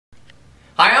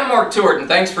Mark Tewart, and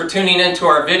thanks for tuning into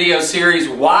our video series,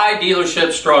 Why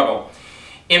Dealerships Struggle.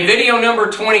 In video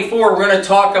number 24, we're going to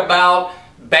talk about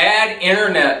bad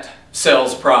internet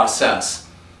sales process.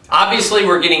 Obviously,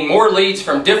 we're getting more leads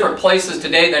from different places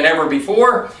today than ever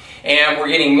before, and we're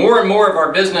getting more and more of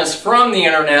our business from the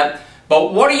internet,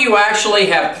 but what do you actually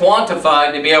have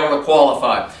quantified to be able to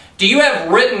qualify? Do you have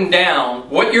written down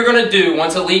what you're going to do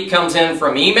once a lead comes in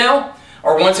from email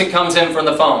or once it comes in from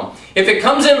the phone? If it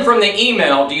comes in from the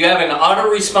email, do you have an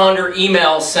autoresponder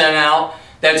email sent out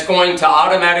that's going to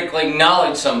automatically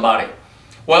acknowledge somebody?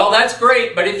 Well, that's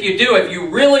great, but if you do, if you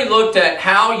really looked at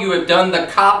how you have done the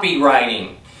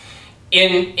copywriting,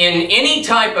 in any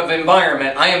type of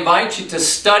environment, I invite you to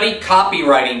study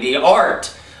copywriting, the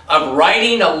art of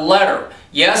writing a letter.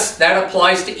 Yes, that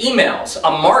applies to emails,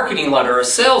 a marketing letter, a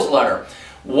sales letter.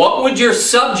 What would your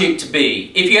subject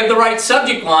be? If you have the right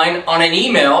subject line on an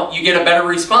email, you get a better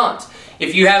response.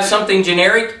 If you have something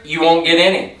generic, you won't get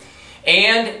any.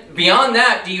 And beyond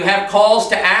that, do you have calls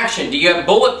to action? Do you have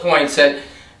bullet points that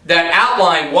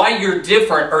outline why you're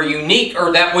different or unique,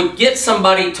 or that would get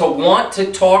somebody to want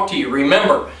to talk to you?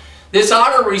 Remember, this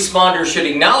autoresponder should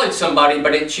acknowledge somebody,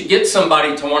 but it should get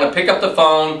somebody to want to pick up the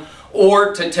phone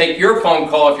or to take your phone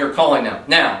call if you're calling them.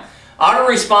 Now,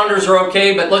 autoresponders are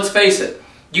okay, but let's face it,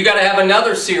 you got to have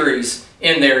another series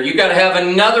in there. You got to have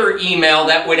another email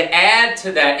that would add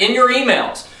to that in your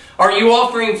emails. Are you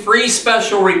offering free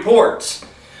special reports?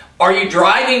 Are you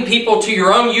driving people to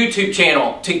your own YouTube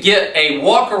channel to get a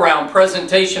walk-around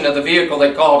presentation of the vehicle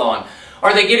they called on?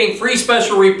 Are they getting free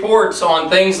special reports on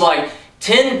things like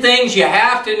 10 things you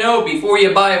have to know before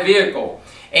you buy a vehicle?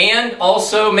 And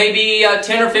also maybe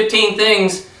 10 or 15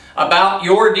 things about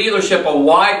your dealership or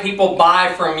why people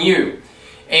buy from you.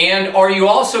 And are you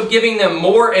also giving them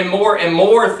more and more and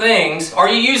more things? Are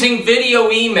you using video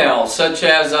emails such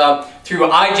as through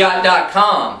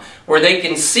iJot.com where they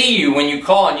can see you when you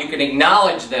call and you can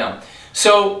acknowledge them?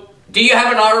 So do you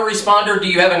have an autoresponder? Do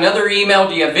you have another email?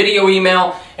 Do you have video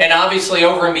email? And obviously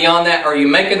over and beyond that, are you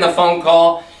making the phone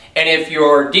call? And if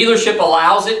your dealership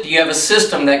allows it, do you have a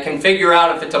system that can figure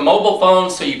out if it's a mobile phone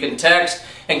so you can text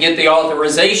and get the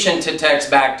authorization to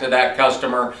text back to that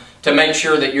customer to make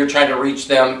sure that you're trying to reach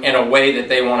them in a way that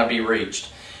they want to be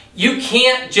reached? You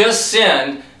can't just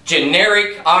send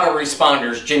generic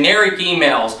autoresponders, generic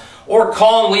emails, or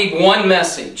call and leave one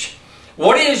message.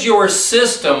 What is your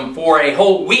system for a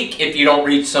whole week if you don't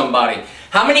reach somebody?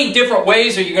 How many different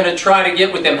ways are you going to try to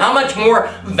get with them? How much more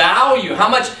value, how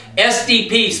much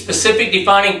SDP, specific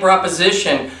defining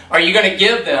proposition, are you going to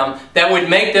give them that would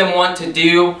make them want to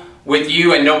deal with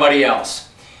you and nobody else?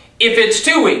 If it's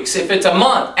 2 weeks, if it's a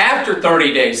month, after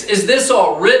 30 days, is this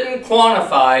all written,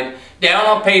 quantified, down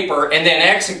on paper, and then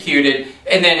executed,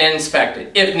 and then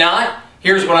inspected? If not,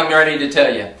 here's what I'm ready to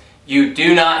tell you. You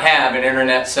do not have an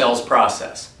internet sales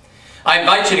process. I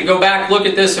invite you to go back, look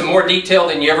at this in more detail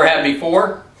than you ever have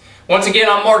before. Once again,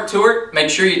 I'm Mark Tewart.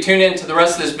 Make sure you tune in to the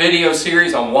rest of this video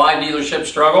series on why dealerships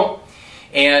struggle.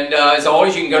 And as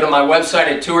always, you can go to my website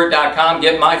at Tewart.com,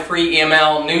 get my free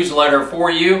email newsletter for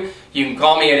you. You can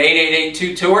call me at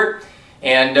 888-2-TEWART.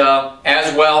 And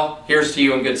as well, here's to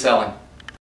you and good selling.